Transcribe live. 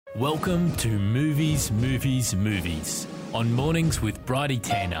Welcome to Movies, Movies, Movies on Mornings with Bridie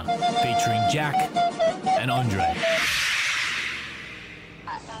Tanner, featuring Jack and Andre.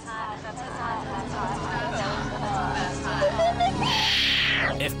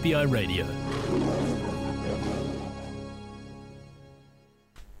 FBI Radio.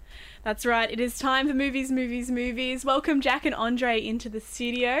 That's right, it is time for Movies, Movies, Movies. Welcome Jack and Andre into the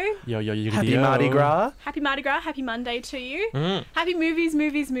studio. Happy Mardi Gras. Happy Mardi Gras, happy Monday to you. Happy Movies,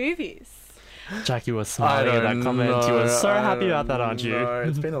 Movies, Movies. Jack, you were smiling at that comment. You were so happy about that, aren't you? No,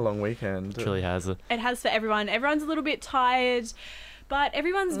 it's been a long weekend. It really has. It has for everyone. Everyone's a little bit tired, but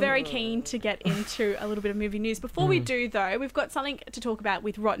everyone's very keen to get into a little bit of movie news. Before we do, though, we've got something to talk about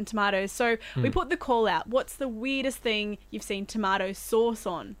with Rotten Tomatoes. So we put the call out. What's the weirdest thing you've seen tomato sauce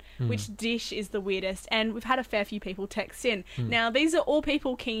on? Which dish is the weirdest? And we've had a fair few people text in. Now, these are all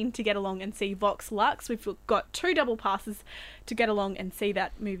people keen to get along and see Vox Lux. We've got 2 double passes to get along and see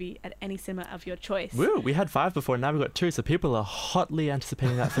that movie at any cinema of your choice. Woo, we had 5 before, now we've got 2, so people are hotly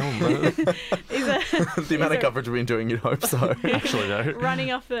anticipating that film. The amount of coverage we've been doing, you'd hope so. Actually, though.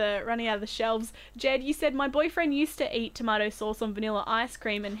 running out of the shelves. Jed, you said my boyfriend used to eat tomato sauce on vanilla ice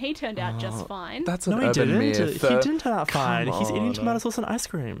cream and he turned out just fine. That's an No, he urban didn't. myth. He didn't turn out fine. Come He's eating on. tomato sauce and ice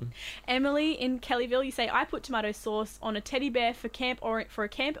cream. Emily in Kellyville, you say, I put tomato sauce on a teddy bear for a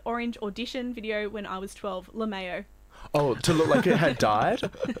Camp Orange audition video when I was 12. LeMayo. Oh, to look like it had died?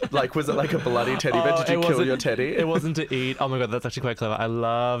 Like, was it like a bloody teddy bear? Did you kill your teddy? It wasn't to eat. Oh my god, that's actually quite clever. I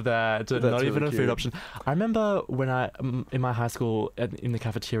love that. Not really even a food cute. option. I remember when in my high school, in the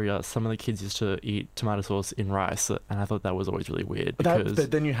cafeteria, some of the kids used to eat tomato sauce in rice, and I thought that was always really weird. Because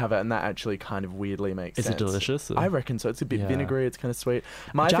But then you have it, and that actually kind of weirdly makes is sense. it delicious? I reckon so. It's a bit Yeah. vinegary. It's kind of sweet.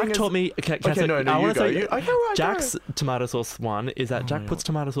 Jack taught me. Okay, no, you go. Okay, right, Jack's go. tomato sauce one is that Jack puts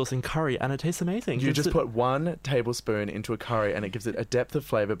tomato sauce in curry, and it tastes amazing. You just put 1 tablespoon into a curry, and it gives it a depth of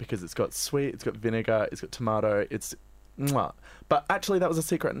flavour because it's got sweet, it's got vinegar, it's got tomato, it's mwah. But actually that was a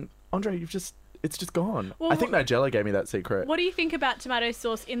secret, and Andre, it's just gone. Well, I think Nigella gave me that secret. What do you think about tomato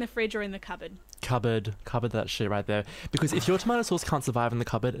sauce in the fridge or in the cupboard? Cupboard that shit right there. Because if your tomato sauce can't survive in the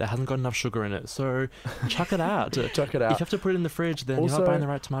cupboard, it hasn't got enough sugar in it. So chuck it out. Chuck it out. If you have to put it in the fridge, then Also, you're not buying the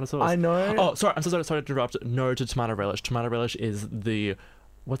right tomato sauce. I know. Oh, sorry. I'm so sorry to interrupt. No to tomato relish. Tomato relish is the...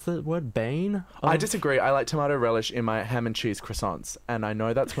 What's the word? Bane? I disagree. I like tomato relish in my ham and cheese croissants, and I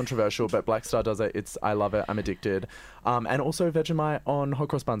know that's controversial, but Black Star does it. I love it. I'm addicted. And also Vegemite on hot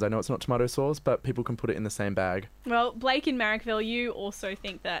cross buns. I know it's not tomato sauce, but people can put it in the same bag. Well, Blake in Marrickville, you also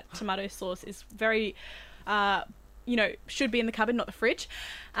think that tomato sauce is very... should be in the cupboard, not the fridge.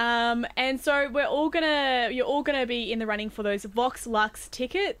 And so you're all gonna be in the running for those Vox Lux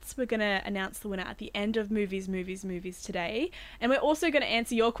tickets. We're gonna announce the winner at the end of Movies, Movies, Movies today. And we're also gonna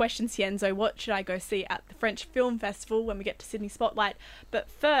answer your questions, Cienzo. What should I go see at the French Film Festival when we get to Sydney Spotlight? But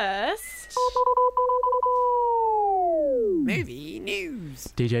first... Movie news.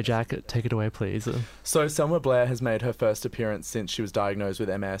 DJ Jack, take it away, please. So Selma Blair has made her first appearance since she was diagnosed with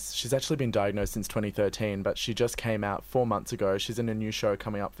MS. She's actually been diagnosed since 2013, but she just came out 4 months ago. She's in a new show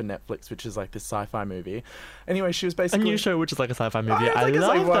coming up for Netflix, which is like this sci-fi movie. Anyway, she was basically... A new show which is like a sci-fi movie. It's I like a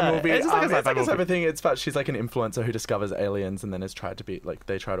love sci-fi that. movie. It's just like a It's like sci-fi a sci-fi movie. thing. It's about she's like an influencer who discovers aliens and then has tried to be like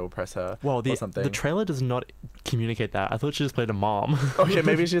they try to oppress her Well, or something. the trailer does not communicate that. I thought she just played a mom. Okay,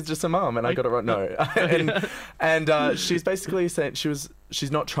 maybe she's just a mom and I got it right. No, and she's basically saying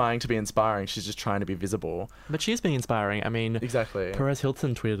she's not trying to be inspiring. She's just trying to be visible. But she's being inspiring. I mean, Exactly. Perez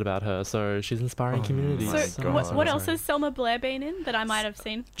Hilton tweeted about her, so she's inspiring communities. my So God. what else has Selma Blair been in that I might have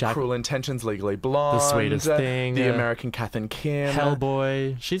seen? Jack, Cruel Intentions, Legally Blonde, The Sweetest Thing, The American Kath and Kim,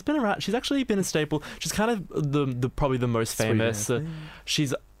 Hellboy. She's been around. She's actually been a staple. She's kind of the probably the most famous.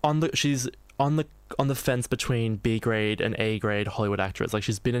 She's on the fence between B grade and A grade Hollywood actress. Like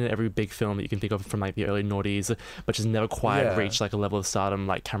she's been in every big film that you can think of from like the early noughties, but she's never quite reached like a level of stardom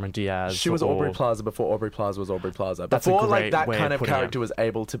like Cameron Diaz. She was Aubrey Plaza before Aubrey Plaza was Aubrey Plaza. That's a Before like great that way kind of of putting character it. was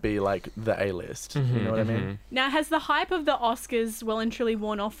able to be like the A-list. You know what I mean? Now, has the hype of the Oscars well and truly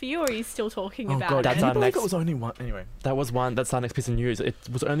worn off for you, or are you still talking about it? That's can you our believe next- it was only one? Anyway. That's our next piece of news. It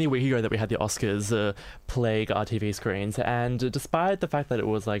was only a week ago that we had the Oscars plague our TV screens, and despite the fact that it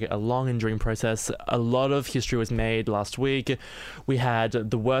was like a long enduring process, a lot of history was made last week. We had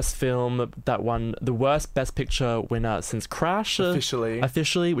the worst film that won the worst Best Picture winner since Crash.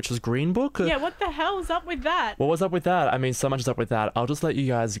 Officially, which was Green Book. Yeah, what the hell's up with that? What was up with that? I mean, so much is up with that. I'll just let you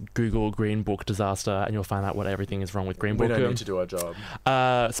guys Google Green Book disaster and you'll find out what everything is wrong with Green We Book. don't need to do our job.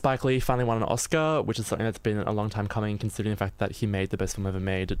 Spike Lee finally won an Oscar, which is something that's been a long time coming, considering the fact that he made the best film ever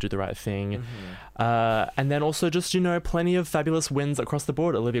made, Do the Right Thing. And then also just, plenty of fabulous wins across the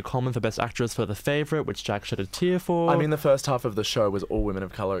board. Olivia Colman for Best Actress for The favourite, which Jack shed a tear for. I mean, the first half of the show was all women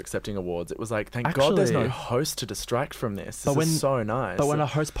of colour accepting awards. It was like, thank God there's no host to distract from this. This is so nice. But when a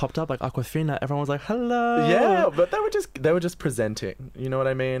host popped up, like Aquafina, everyone was like, hello. Yeah, but they were just presenting. You know what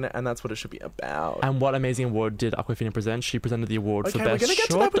I mean? And that's what it should be about. And what amazing award did Aquafina present? She presented the award for best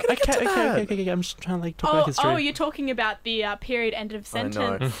short. Okay. I'm just trying to talk about history. Oh, you're talking about the period end of sentence. I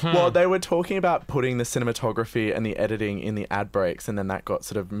know. Mm-hmm. Well, they were talking about putting the cinematography and the editing in the ad breaks, and then that got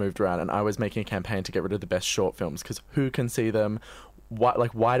sort of moved around. And I was making a campaign to get rid of the best short films because who can see them?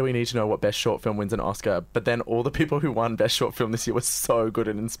 Why do we need to know what best short film wins an Oscar? But then all the people who won best short film this year were so good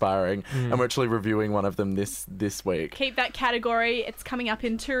and inspiring, and we're actually reviewing one of them this week. Keep that category. It's coming up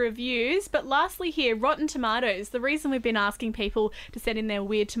in 2 reviews. But lastly here, Rotten Tomatoes. The reason we've been asking people to send in their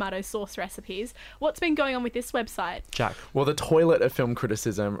weird tomato sauce recipes. What's been going on with this website? Jack. Well, the toilet of film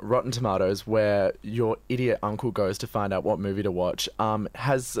criticism, Rotten Tomatoes, where your idiot uncle goes to find out what movie to watch,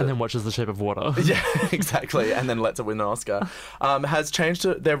 has... And then watches The Shape of Water. Yeah, exactly. And then lets it win an Oscar. Has changed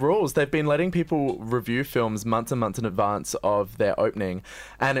their rules. They've been letting people review films months and months in advance of their opening,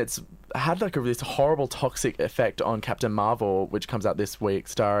 and it's had this horrible toxic effect on Captain Marvel, which comes out this week,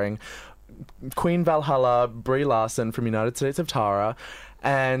 starring Queen Valhalla, Brie Larson from United States of Tara,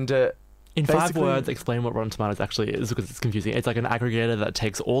 and in 5 words, explain what Rotten Tomatoes actually is, because it's confusing. It's like an aggregator that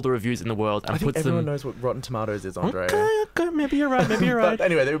takes all the reviews in the world and puts them... everyone knows what Rotten Tomatoes is, Andre. Okay, maybe you're right, But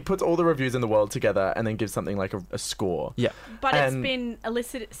anyway, they puts all the reviews in the world together and then gives something like a score. Yeah. But it's been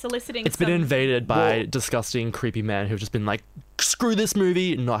soliciting... It's been invaded by disgusting, creepy men who've just been like, screw this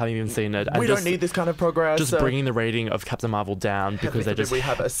movie, not having even seen it. And we don't need this kind of progress. Just bringing the rating of Captain Marvel down because they just... We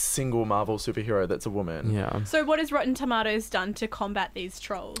have a single Marvel superhero that's a woman. Yeah. So what has Rotten Tomatoes done to combat these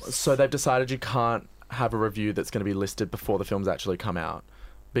trolls? So they've decided you can't have a review that's going to be listed before the films actually come out,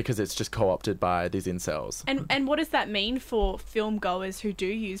 because it's just co-opted by these incels. And what does that mean for film goers who do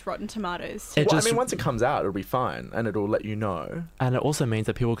use Rotten Tomatoes? I mean, once it comes out, it'll be fine, and it'll let you know. And it also means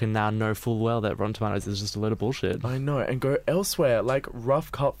that people can now know full well that Rotten Tomatoes is just a load of bullshit. I know, and go elsewhere, like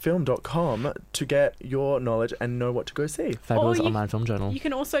roughcutfilm.com, to get your knowledge and know what to go see. Fabulous online film journal. You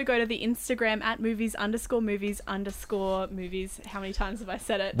can also go to the Instagram at movies_movies_movies. How many times have I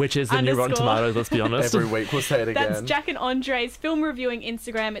said it? Which is the new Rotten Tomatoes, let's be honest. Every week we'll say it again. That's Jack and Andre's film reviewing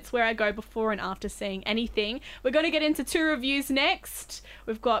Instagram. It's where I go before and after seeing anything. We're going to get into 2 reviews next.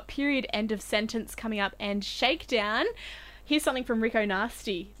 We've got Period End of Sentence coming up and Shakedown. Here's something from Rico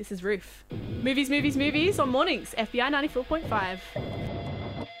Nasty. This is Roof. Movies on mornings. FBI 94.5.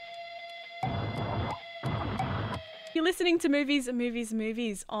 You're listening to Movies on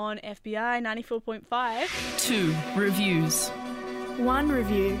FBI 94.5. 2 reviews. 1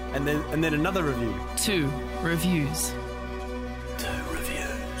 review. And then another review. 2 reviews. 2 reviews.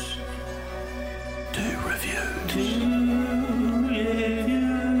 2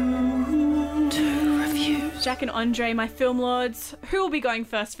 reviews. Jack and Andre, my film lords. Who will be going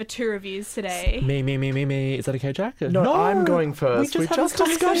first for 2 reviews today? Me. Is that okay, Jack? No, I'm going first. We just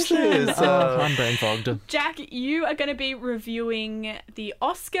discussed this. I'm brain fogged. Jack, you are going to be reviewing the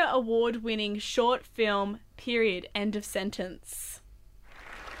Oscar award-winning short film, Period End of Sentence.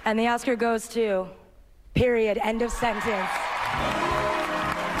 And the Oscar goes to Period End of Sentence.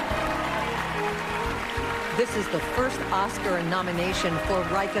 This is the first Oscar nomination for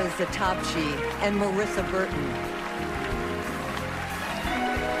Rika Zatapchi and Marissa Burton.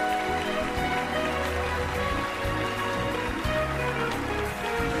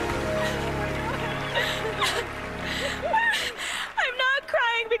 I'm not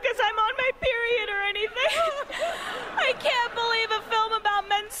crying because I'm on my period or anything. I can't believe a film about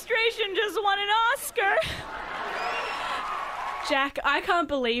menstruation just won an Oscar. Jack, I can't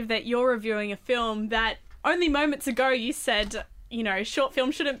believe that you're reviewing a film that only moments ago you said, short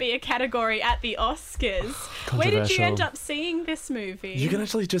film shouldn't be a category at the Oscars. Where did you end up seeing this movie? You can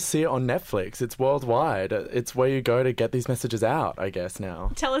actually just see it on Netflix. It's worldwide. It's where you go to get these messages out, I guess,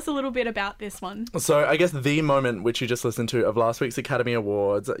 now. Tell us a little bit about this one. So I guess the moment which you just listened to of last week's Academy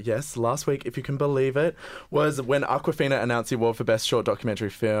Awards, yes, last week, if you can believe it, was when Awkwafina announced the award for Best Short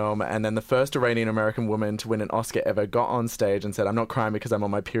Documentary Film, and then the first Iranian-American woman to win an Oscar ever got on stage and said, "I'm not crying because I'm on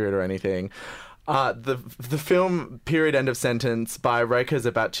my period or anything." The film Period End of Sentence by Rika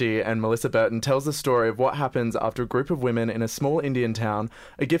Zatapchi and Melissa Burton tells the story of what happens after a group of women in a small Indian town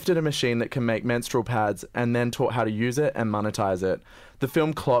are gifted a machine that can make menstrual pads and then taught how to use it and monetize it. The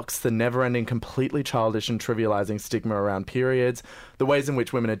film clocks the never-ending, completely childish and trivializing stigma around periods, the ways in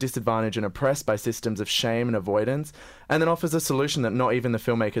which women are disadvantaged and oppressed by systems of shame and avoidance, and then offers a solution that not even the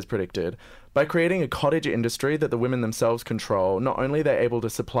filmmakers predicted. By creating a cottage industry that the women themselves control, not only are they able to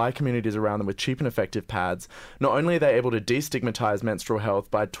supply communities around them with cheap and effective pads, not only are they able to destigmatize menstrual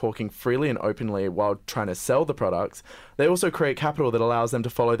health by talking freely and openly while trying to sell the products, they also create capital that allows them to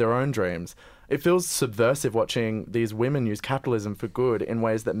follow their own dreams. It feels subversive watching these women use capitalism for good in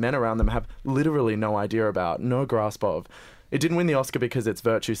ways that men around them have literally no idea about, no grasp of. It didn't win the Oscar because it's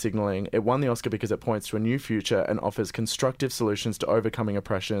virtue signaling. It won the Oscar because it points to a new future and offers constructive solutions to overcoming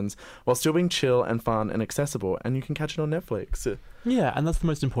oppressions while still being chill and fun and accessible. And you can catch it on Netflix. Yeah, and that's the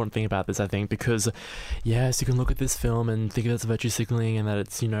most important thing about this, I think, because, yes, you can look at this film and think of it as virtue signaling and that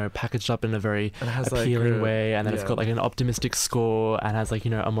it's, packaged up in a very appealing way, and that it's got, an optimistic score and has,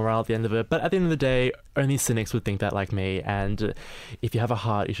 a morale at the end of it. But at the end of the day, only cynics would think that, like me, and if you have a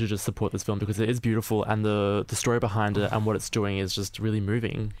heart, you should just support this film because it is beautiful, and the story behind it and what it's doing is just really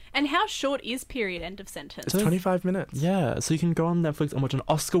moving. And how short is Period End of Sentence? It's 25 minutes. Yeah, so you can go on Netflix and watch an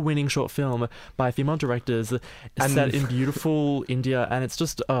Oscar-winning short film by female directors set in beautiful India, and it's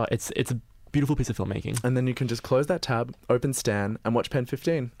just it's a beautiful piece of filmmaking. And then you can just close that tab, open Stan, and watch Pen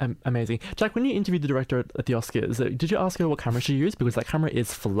 15. Amazing. Jack, when you interviewed the director at the Oscars, did you ask her what camera she used? Because that camera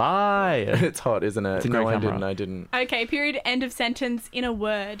is fly. It's hot, isn't it? It's a great camera. I didn't. Okay, Period End of Sentence in a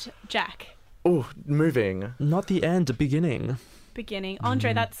word, Jack. Oh, moving. Not the end, beginning.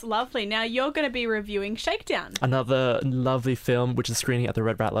 Andre, that's lovely. Now you're going to be reviewing Shakedown. Another lovely film which is screening at the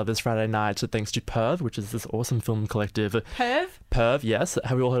Red Rattler this Friday night thanks to Perv, which is this awesome film collective. Perv, yes.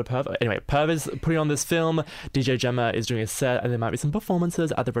 Have we all heard of Perv? Anyway, Perv is putting on this film. DJ Gemma is doing a set, and there might be some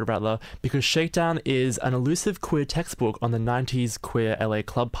performances at the Red Rattler because Shakedown is an elusive queer textbook on the 90s queer LA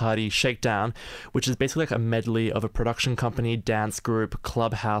club party Shakedown, which is basically like a medley of a production company, dance group,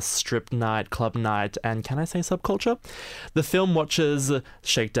 clubhouse, strip night, club night, and can I say subculture? The film watches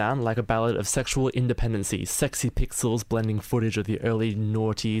Shakedown like a ballad of sexual independency, sexy pixels blending footage of the early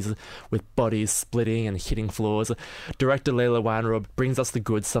noughties with bodies splitting and hitting floors. Director Layla Weinrob brings us the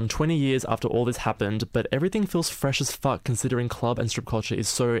goods some 20 years after all this happened, but everything feels fresh as fuck considering club and strip culture is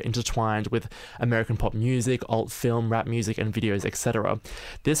so intertwined with American pop music, alt film, rap music and videos, etc.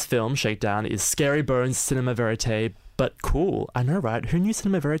 This film, Shakedown, is scary bones cinema verite, but cool. I know, right? Who knew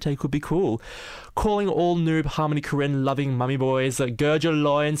cinema verite could be cool? Calling all noob Harmony Korine loving mummy boys, gird your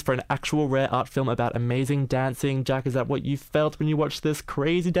loins for an actual rare art film about amazing dancing. Jack, is that what you felt when you watched this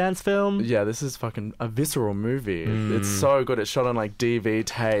crazy dance film? Yeah, this is fucking a visceral movie. It's so good. It's shot on DV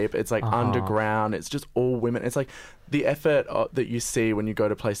tape. It's underground. It's just all women. It's like the effort that you see when you go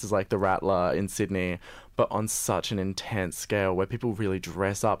to places like the Rattler in Sydney, but on such an intense scale where people really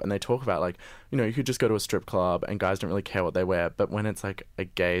dress up and they talk about you could just go to a strip club and guys don't really care what they wear, but when it's like a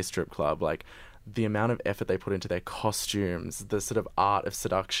gay strip club, the amount of effort they put into their costumes, the sort of art of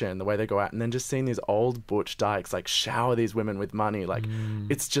seduction, the way they go out, and then just seeing these old butch dykes shower these women with money,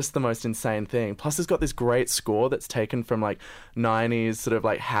 it's just the most insane thing. Plus it's got this great score that's taken from 90s sort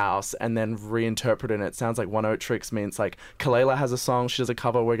of house and then reinterpreted, and it sounds like One Oak Tricks means Kalela has a song, she does a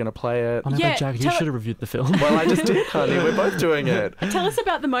cover, we're gonna play it. Oh, yeah, Jack, you should have reviewed the film. Well, I just did, honey. We're both doing it. Tell us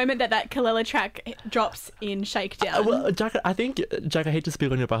about the moment that Kalela track drops in Shakedown. Well, Jack, I hate to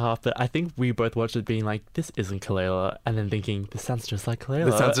speak on your behalf, but I think we both watched it being this isn't Kalela, and then thinking, this sounds just like Kalela.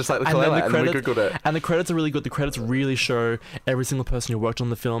 This sounds just like the Kalela, and we Googled it. And the credits are really good. The credits really show every single person who worked on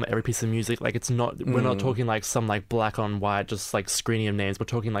the film, every piece of music. It's not, we're not talking some black on white, just screening of names. We're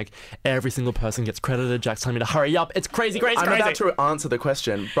talking every single person gets credited. Jack's telling me to hurry up. It's crazy. I'm about to answer the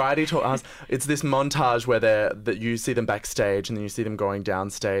question. Bridie told us it's this montage where that you see them backstage and then you see them going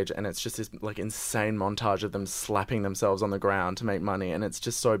downstage, and it's just this insane montage of them slapping themselves on the ground to make money, and it's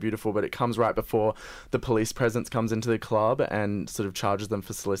just so beautiful. But it comes right before the police presence comes into the club and sort of charges them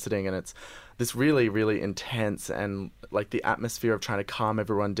for soliciting, and it's this really, really intense and the atmosphere of trying to calm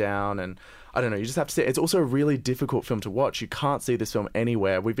everyone down, and I don't know, you just have to see it. It's also a really difficult film to watch. You can't see this film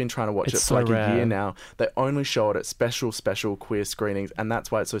anywhere. We've been trying to watch it for a year now. They only show it at special queer screenings, and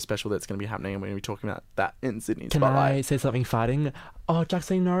that's why it's so special that it's going to be happening, and we're going to be talking about that in Sydney Spotlight. Can I say something fighting? Oh, Jack's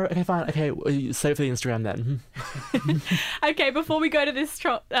saying no? Okay, fine. Okay, save it for the Instagram then. Okay, before we go to this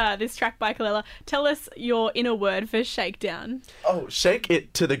track by Kalela, tell us your inner word for Shakedown. Oh, shake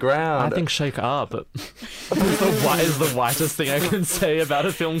it to the ground. I think shake up is the whitest thing I can say about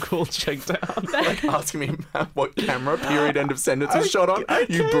a film called Shakedown. Asking me what camera Period End of Sentence is shot on.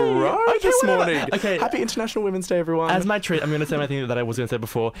 You bro this morning. Okay. Happy International Women's Day, everyone. As my treat, I'm going to say my thing that I was going to say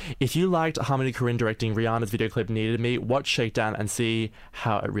before. If you liked Harmony Korine directing Rihanna's video clip Needed Me, watch Shakedown and see see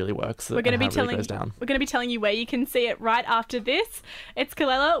how it really works. We're going to be goes down. We're going to be telling you where you can see it right after this. It's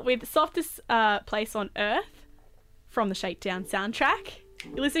Kallela with Softest Place on Earth from the Shakedown soundtrack.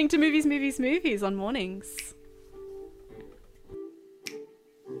 You're listening to Movies on Mornings.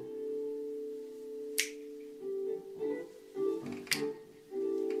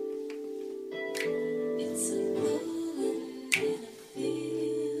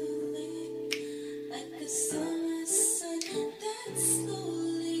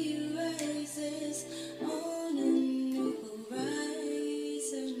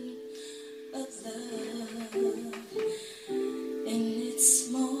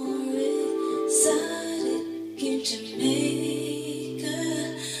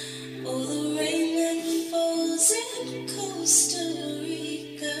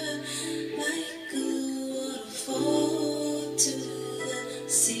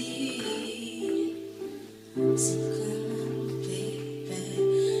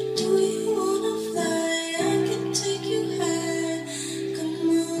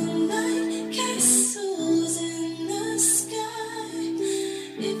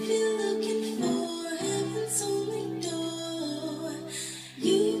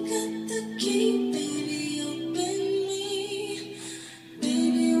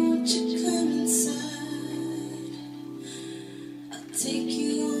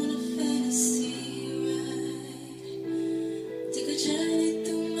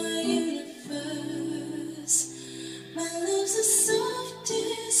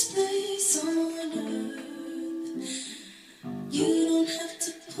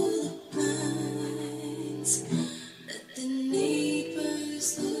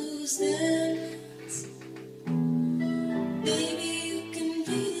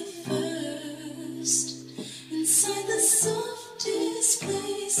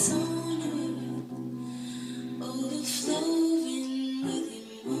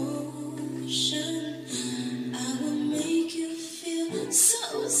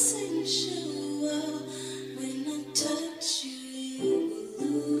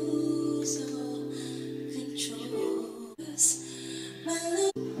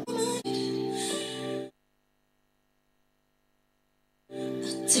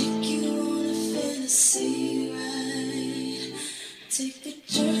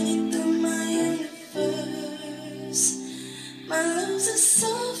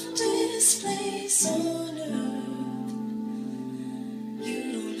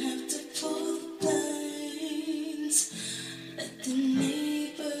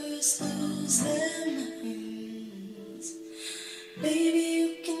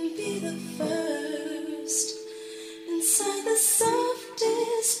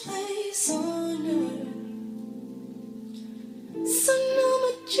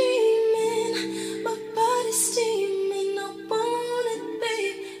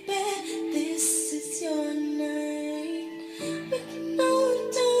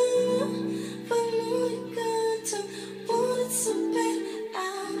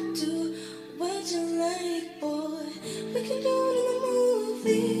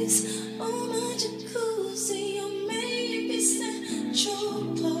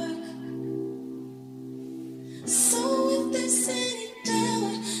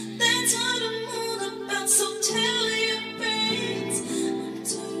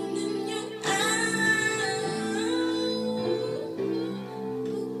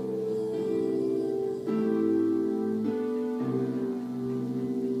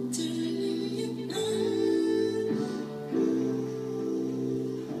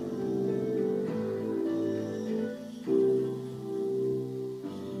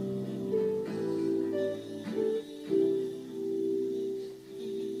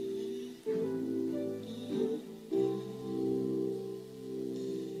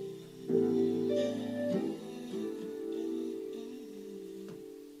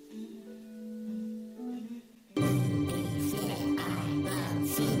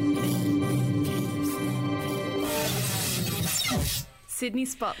 Sydney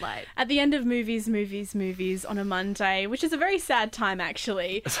Spotlight. At the end of movies on a Monday, which is a very sad time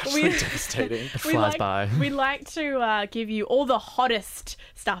actually. It's actually devastating. It flies by. We like to give you all the hottest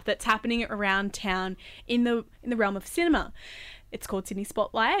stuff that's happening around town in the realm of cinema. It's called Sydney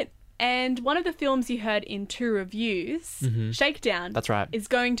Spotlight. And one of the films you heard in 2 reviews, Shakedown, that's right, is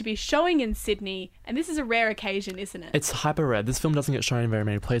going to be showing in Sydney. And this is a rare occasion, isn't it? It's hyper rare. This film doesn't get shown in very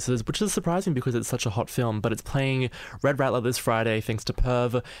many places, which is surprising because it's such a hot film. But it's playing Red Rattler this Friday, thanks to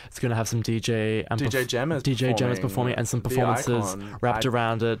Perv. It's going to have some DJ Gemma's performing and some performances wrapped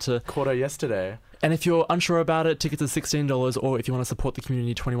around it. Caught her yesterday. And if you're unsure about it, tickets are $16, or if you want to support the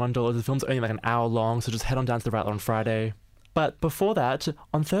community, $21. The film's only like an hour long, so just head on down to the Rattler on Friday. But before that,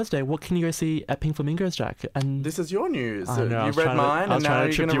 on Thursday, what can you go see at Pink Flamingos, Jack? And This is your news. I know, I You was read trying to- mine, I and was now trying to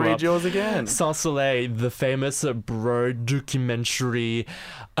you're trip going to you read up. yours again. Sans Soleil, the famous bro documentary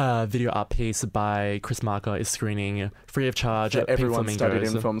video art piece by Chris Marker is screening free of charge at Pink Everyone studied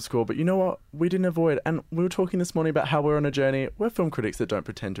Flamingos. in film school, but you know what? We didn't avoid. And we were talking this morning about how we're on a journey. We're film critics that don't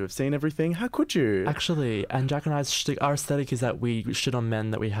pretend to have seen everything. How could you? Actually, and Jack and I's our aesthetic is that we shit on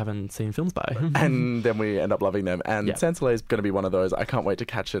men that we haven't seen films by. And then we end up loving them. And Yeah. Sans Soleil is going to be one of those. I can't wait to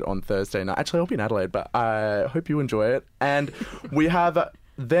catch it on Thursday night. Actually, I'll be in Adelaide, but I hope you enjoy it. And we have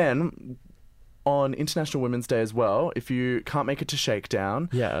then on International Women's Day as well, if you can't make it to Shakedown,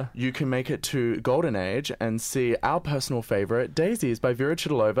 Yeah. you can make it to Golden Age and see our personal favourite, Daisies by Vera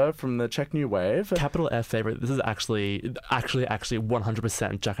Chidalova from the Czech New Wave. Capital F favorite. This is actually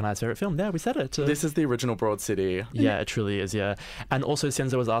 100% Jack and I's favorite film. Yeah, we said it. This is the original Broad City. Yeah, it truly is, yeah. And also,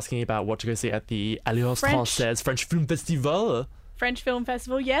 Senzo was asking about what to go see at the Alliance Française French Film Festival. French Film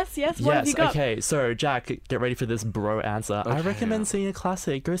Festival. Yes. What have you Yes, got? okay. So, Jack, get ready for this bro answer. I Okay, recommend yeah. seeing a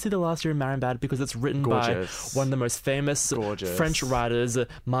classic. Go see The Last Year in Marienbad because it's written Gorgeous. by one of the most famous Gorgeous. French writers,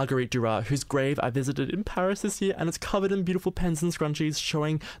 Marguerite Duras, whose grave I visited in Paris this year, and it's covered in beautiful pens and scrunchies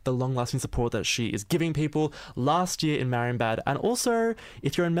showing the long-lasting support that she is giving people. Last Year in Marienbad. And also,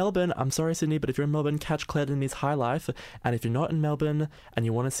 if you're in Melbourne, I'm sorry, Sydney, but if you're in Melbourne, catch Claire Denis' High Life. And if you're not in Melbourne and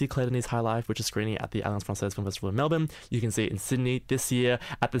you want to see Claire Denis' High Life, which is screening at the Alliance Française Film Festival in Melbourne, you can see it in Sydney this year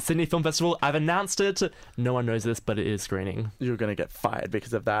at the Sydney Film Festival. I've announced it. No one knows this, but it is screening. You're going to get fired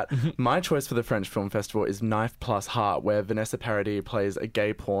because of that. My choice for the French Film Festival is Knife Plus Heart, where Vanessa Paradis plays a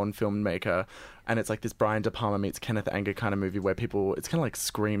gay porn filmmaker. And it's like this Brian De Palma meets Kenneth Anger kind of movie where people, it's kind of like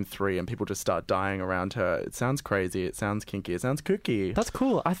Scream 3 and people just start dying around her. It sounds crazy. It sounds kinky. It sounds kooky. That's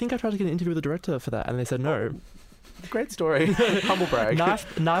cool. I think I tried to get an interview with the director for that, and they said no. Great story. Humble brag.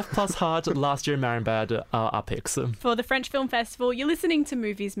 Knife Plus Heart, Last Year in Marienbad are our picks. For the French Film Festival, you're listening to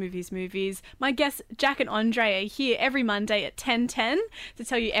Movies. My guests Jack and Andre are here every Monday at 10:10 to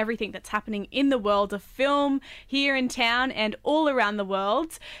tell you everything that's happening in the world of film here in town and all around the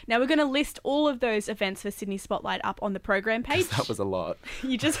world. Now we're going to list all of those events for Sydney Spotlight up on the program page. That was a lot.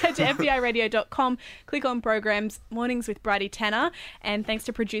 You just head to fbiradio.com, click on programs, Mornings with Bridie Tanner, and thanks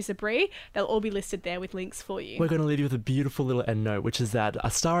to producer Bree, they'll all be listed there with links for you. We're going to leave you with a beautiful little end note, which is that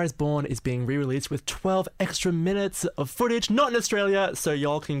A Star is Born is being re-released with 12 extra minutes of footage, not in Australia, so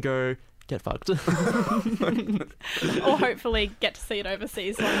y'all can go get fucked. Or hopefully get to see it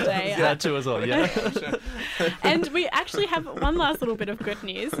overseas one day. That too as well, yeah. And we actually have one last little bit of good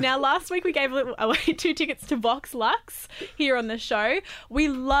news. Now, last week we gave away 2 tickets to Vox Lux here on the show. We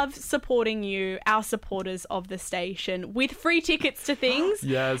love supporting you, our supporters of the station, with free tickets to things.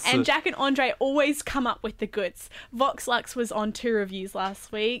 Yes. And Jack and Andre always come up with the goods. Vox Lux was on 2 reviews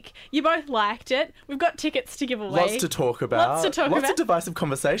last week. You both liked it. We've got tickets to give away. Lots to talk about. Lots of divisive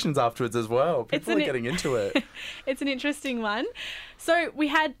conversations afterwards as well. People are getting into it. It's an interesting one. So we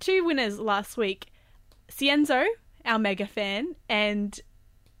had 2 winners last week. Cienzo, our mega fan, and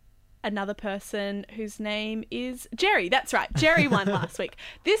another person whose name is Jerry. That's right. Jerry won last week.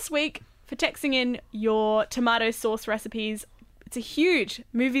 This week, for texting in your tomato sauce recipes, it's a huge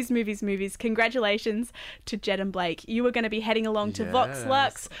movies. Congratulations to Jed and Blake. You are going to be heading along to Vox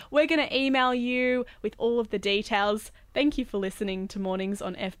Lux. We're going to email you with all of the details. Thank you for listening to Mornings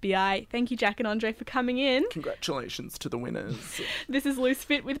on FBI. Thank you, Jack and Andre, for coming in. Congratulations to the winners. This is Loose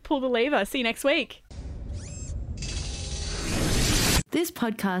Fit with Pull the Lever. See you next week. This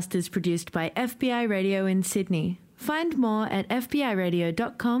podcast is produced by FBI Radio in Sydney. Find more at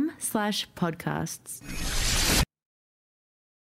fbiradio.com/podcasts.